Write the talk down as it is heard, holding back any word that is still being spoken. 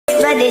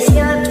this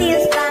sure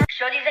feels fine.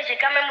 Shorty said she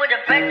coming with a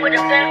back, with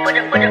a pen, with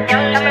a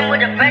young, coming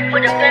with a back,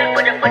 with a pen,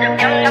 with a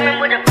young, coming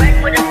with a back,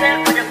 with a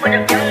pen, with a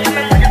young,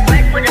 coming with a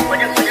back, with a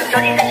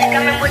Shorty said she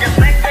coming with a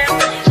back, pen,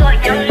 so a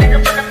young nigga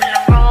pull up in the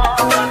raw.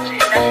 Now she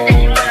said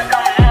she wanna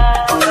come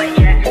over,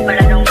 yeah, but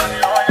I don't want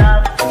no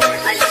love.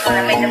 I just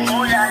wanna make the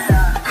moolah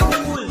love.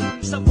 Cool,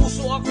 sa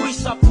puso ako'y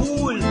sa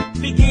pool.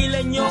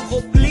 Pigilan niyo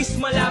ko please,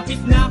 malapit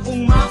na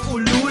akong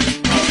makulul.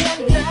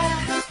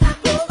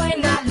 Ako ay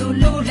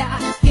nalulula,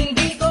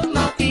 hindi ko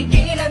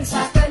mapigilan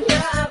sa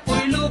kanya,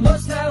 ako'y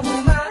lubos na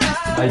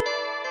humahan.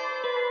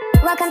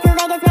 Welcome to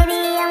Vegas, baby.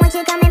 I want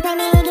you come and play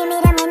me. Give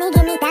me the money,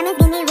 give me diamonds,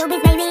 give me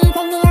rubies, baby.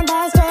 Take me on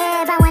that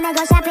trip. I wanna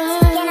go shopping.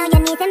 Get on your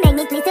knees and beg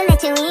me, please, to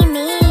let you in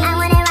me. I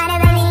wanna ride a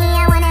bunny,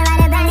 I wanna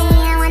ride a bunny,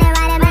 I wanna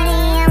ride a bunny,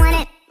 I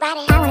wanna ride it. I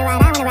wanna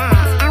ride, I wanna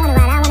ride, I wanna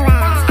ride, I wanna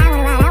ride, I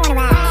wanna ride, I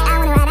wanna ride, I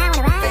wanna ride, I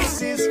wanna ride.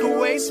 Places to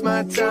waste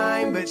my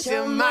time, but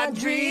you're my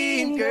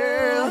dream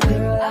girl.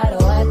 Girl, I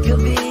know what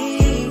could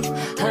be.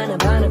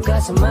 Hanap-hanap ka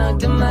sa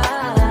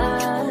magdamag.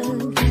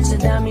 Sa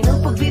dami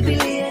ng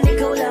pagpipilian,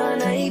 ikaw lang ang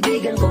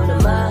naibigan ko na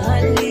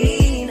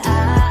mahalin.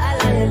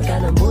 Aalayan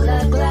ka ng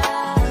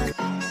bulaklak.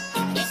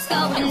 It's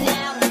going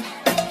down.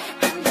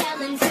 I'm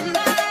telling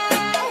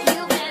tonight.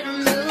 You better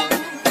move.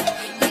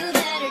 You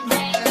better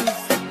dance.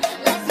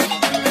 Let's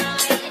make a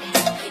night.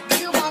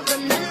 You won't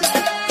remember.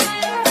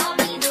 I'll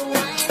be the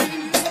one.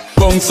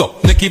 Bounce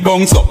up, Nicky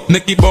bounce up,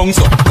 Nicky bounce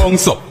up,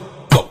 bounce up.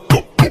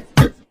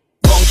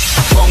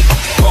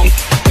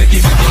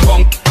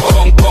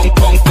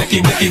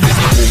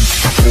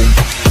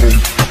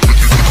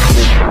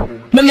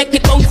 Me make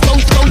it bounce,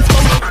 bounce, bounce,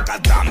 bounce.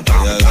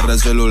 Y agarra el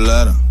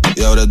celular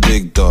y abre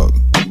TikTok.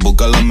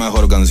 Busca la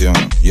mejor canción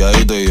y ahí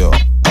estoy yo.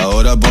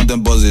 Ahora ponte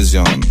en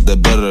posición de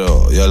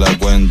perreo y a la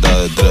cuenta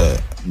de 3,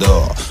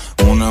 2,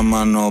 una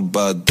mano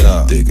para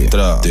atrás. Tique,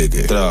 tra,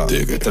 tique, tra,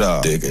 tique,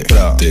 tra, tique,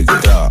 tra, tique,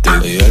 tra.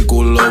 Y el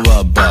culo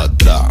va para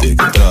atrás.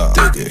 Tique, tra,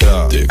 tique,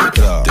 tra, tique,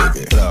 tra,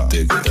 tique, tra,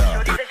 tique,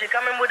 tra. Shorty said she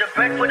coming with a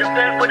back, with a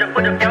pen,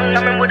 with a young,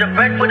 coming with a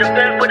back, with a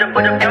pen, with a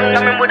young,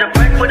 coming with a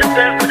back, with a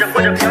pen,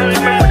 with a young,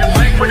 coming with a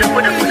back, with a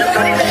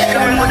Shorty said she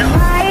coming with a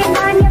Lying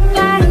on your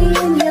body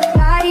and your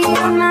body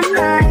on my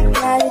mind.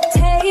 Got a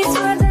taste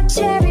for the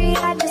cherry.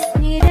 I just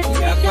need it.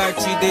 E a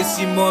partir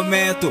desse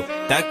momento,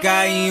 tá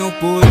caindo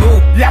por um.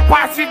 E a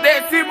partir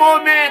desse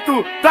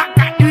momento, tá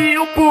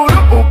caindo por um.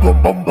 Bum, bum,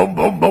 bum, bum,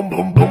 bum, bum,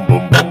 bum, bum,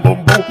 bum, bum,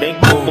 bum. Vem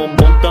com o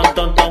bumbum tom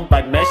tom tom,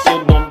 vai mexe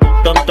o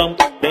bumbum tom tom.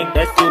 Vem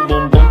desce o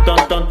bumbum tom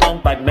tom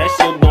tom, vai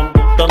mexe o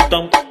bumbum tom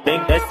tom. Vem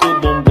desce o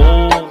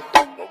bumbum,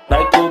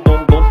 vai com o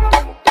bumbum,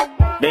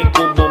 vem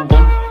com o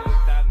bumbum.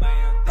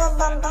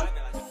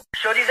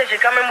 Shorty said she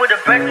coming with a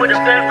back, with a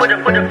pen, with a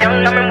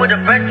young, coming with a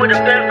back, with a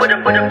pen, with a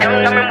young,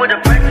 coming with a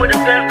back, with a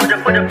pen,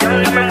 with a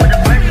young, coming with a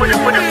back, with a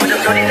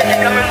Shorty said she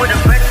coming with a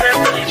back, pen,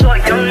 she saw a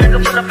young nigga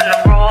pull up in the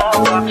raw.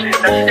 Now she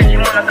said she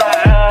wanna come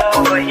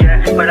over,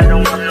 yeah, but I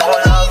don't want no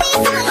love.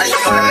 I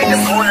just wanna make the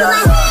moolah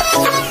love.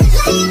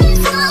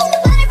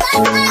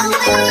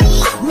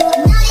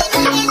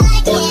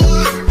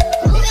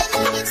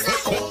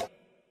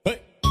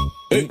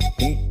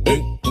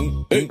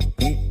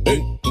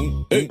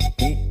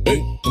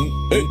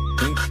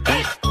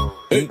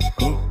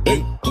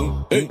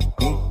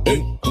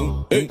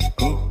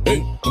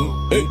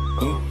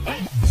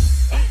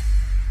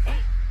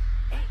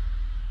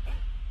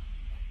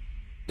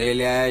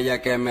 Dile a ella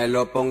que me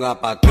lo ponga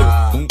pa'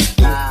 atrás.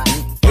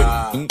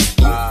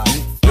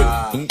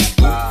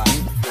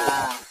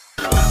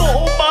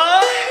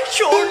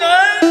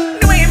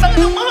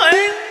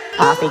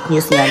 Fake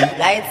news yan.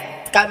 Lights,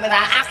 camera,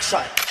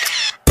 action.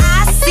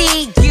 I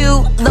see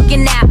you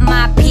looking at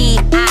my PIC.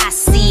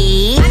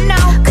 I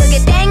know. 그게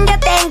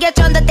땡겨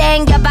좀 더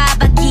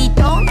땡겨봐봐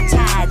기동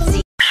차지.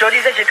 Shorty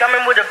said she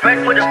coming with a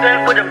back, with a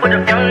pen, with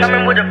a young,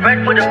 coming with a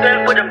back, with a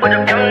pen, with a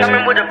young,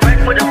 coming with a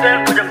back, with a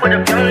pen, with a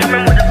young,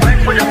 coming with a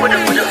back, with a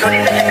Shorty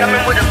said she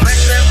coming with a back,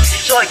 she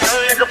saw a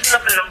young nigga pull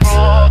up in the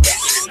raw.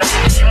 Now she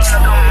said she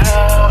wanna come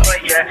over,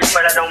 yeah,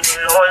 but I don't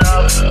need no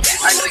love.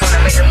 I just wanna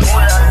make the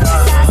moolah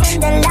love.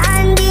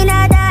 Sandalan,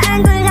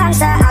 dinadaan ko lang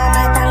sa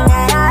hamatang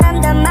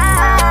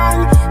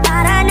nararamdaman.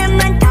 Para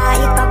naman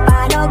kahit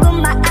paano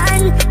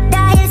gumaan.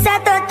 Dahil sa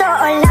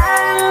totoo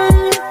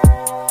lang,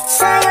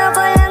 sa'yo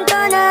ko lang to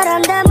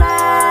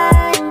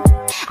naramdaman.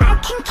 I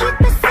can keep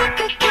a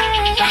secret,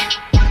 got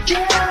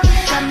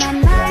my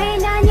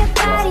mind on your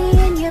body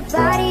and your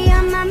body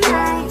on my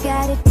mind.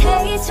 Got a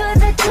taste for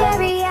the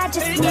cherry, I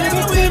just need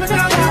to take the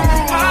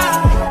bite.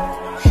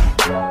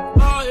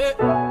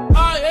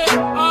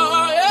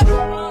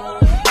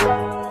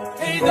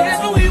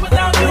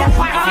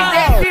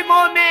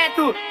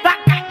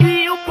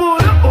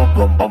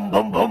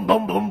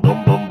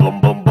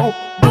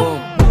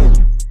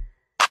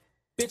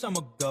 Bitch, I'm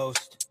a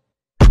ghost.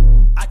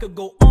 I could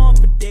go on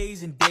for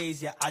days and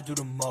days, yeah, I do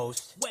the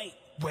most. Wait.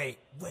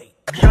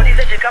 Shorty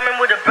said she coming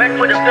with a back,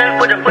 with a pen,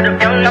 with a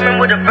young, coming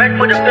with a back,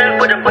 with a pen,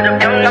 with a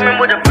young, coming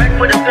with a back,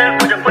 with a pen,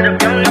 with a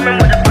young, coming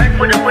with a back,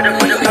 with a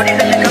Shorty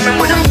said she coming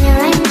with a. I'm here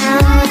right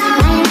now,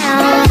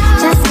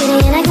 just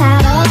sitting in a car,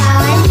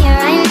 I'm here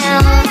right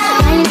now.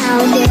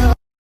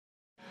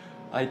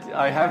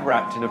 I have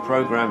rapped in a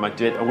program I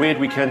did, a Weird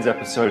Weekends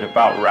episode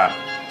about rap.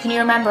 Can you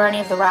remember any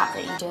of the rap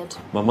that you did?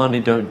 My money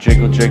don't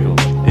jiggle jiggle,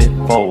 it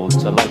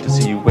folds. I'd like to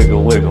see you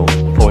wiggle wiggle,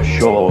 for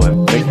sure. It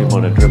makes me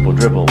wanna dribble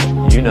dribble,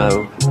 you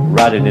know,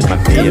 riding in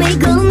my feet.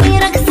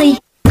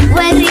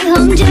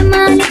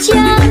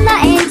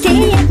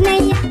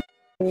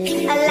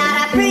 A lot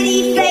of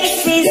pretty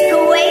faces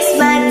could waste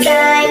my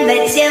time,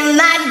 but you're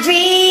my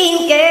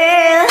dream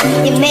girl.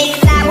 You make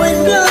flowers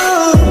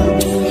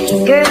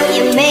bloom, girl,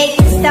 you make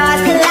the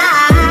stars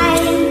collide.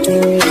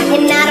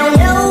 And I don't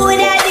know what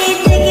I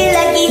did to get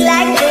lucky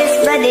like this,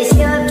 but it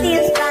sure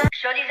feels fine.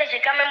 Shorty said she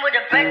coming with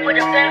a back, with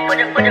a fan,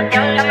 with a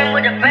young, coming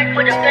with a back,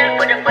 with a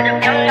fan, with a young,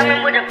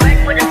 coming with a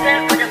back, with a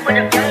fan, with a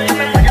young, coming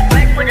with a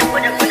back, with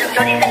a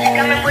shorty said she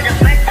coming with a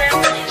back, fan,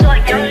 so a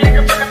young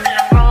nigga put up in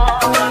the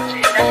raw. Now she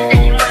said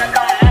she wanna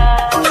come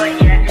home, but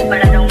yeah, but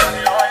I don't want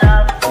no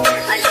love.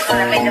 I just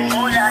wanna make the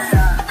moolah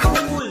love.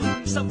 Cool,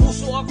 sa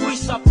puso ako'y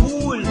sa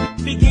pool.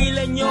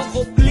 Pigilan niyo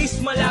ko please,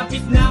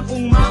 malapit na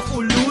akong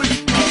makulul.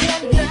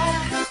 Ayan na,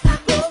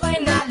 ako ay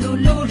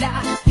nalulula.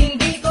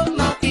 Hindi ko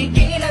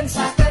mapigilan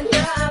sa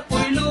kanya,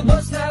 ako'y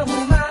lubos na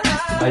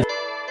humaha.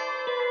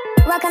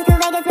 Welcome to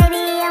Vegas,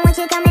 baby. I want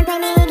you come and pay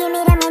me. Give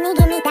me the money,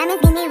 give me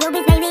diamonds, give me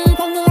rubies, baby.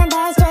 Take me on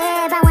that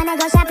trip. I wanna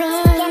go shopping.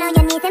 Get on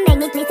your knees and beg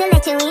me, please, to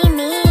let you in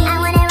me. I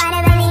wanna ride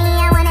a bunny,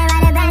 I wanna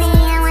ride a bunny,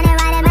 I wanna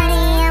ride a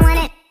bunny, I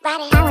wanna ride it. I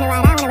wanna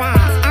ride, I wanna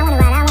ride, I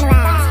wanna ride, I wanna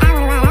ride, I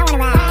wanna ride, I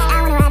wanna ride,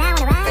 I wanna ride, I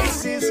wanna ride.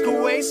 Faces could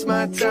waste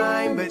my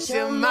time, but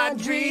you're my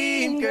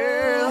dream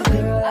girl.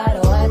 Girl,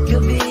 araw at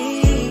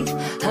gabi,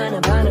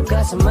 hanap-hanap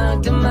ka sa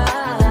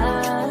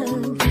magdamag.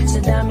 Sa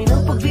dami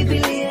ng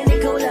pagpipilian,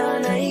 ikaw lang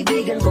ang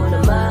naibigan ko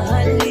na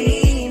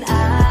mahalin.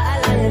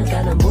 Aalayan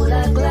ka ng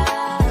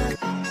bulaklak.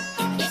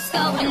 It's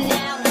going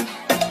down.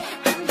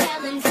 I'm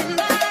telling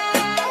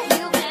somebody,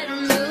 you better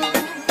move,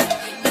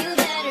 you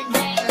better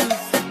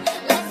dance.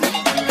 Let's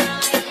make it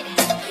right.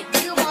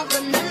 You won't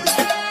remember,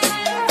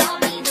 I'll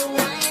be the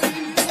one.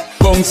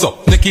 Bounce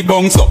up, Nicky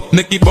bounce up,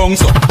 Nicky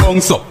bounce up,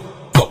 bounce up.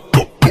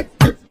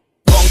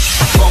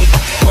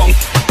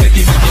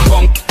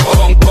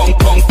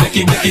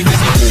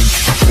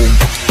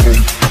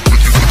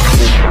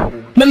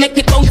 Me make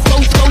it bounce,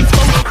 bounce, bounce,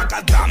 bounce.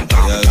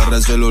 Y agarra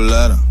el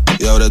celular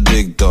y abre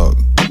TikTok.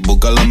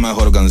 Busca la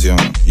mejor canción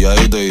y ahí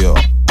estoy yo.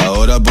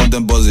 Ahora ponte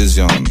en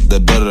posición de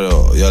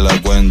perreo y a la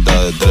cuenta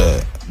de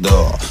 3,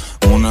 2,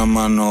 una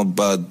mano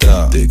para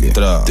atrás. Tiki,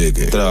 tra,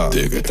 tiki, tra,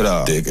 tiki,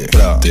 tra, tiki,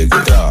 tra, tiki,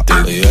 tra.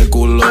 Y el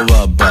culo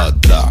va para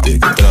atrás. Tiki,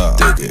 tra,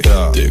 tiki,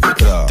 tra, tiki,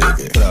 tra,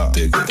 tiki, tra,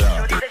 tiki, tra.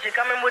 Shorty said she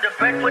coming with a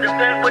back, with a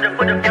fan, with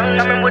a young,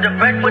 coming with a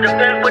back, with a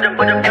fan, with a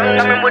young,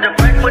 coming with a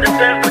back, with a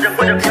fan, with a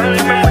young, coming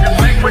with a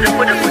back, with a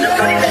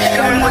shorty said she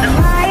coming with a.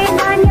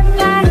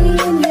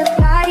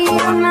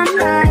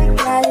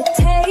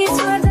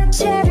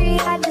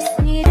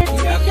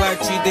 E a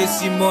partir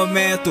desse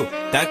momento,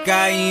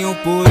 taca em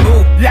por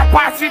um. E a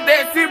partir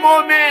desse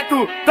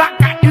momento,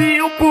 taca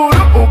em por um.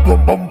 Bum bum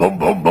bum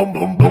bum bum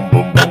bum bum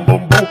bum bum bum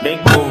bum. Vem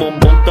com o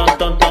bumbum, tom,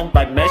 tom, tom,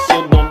 vai mexe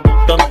o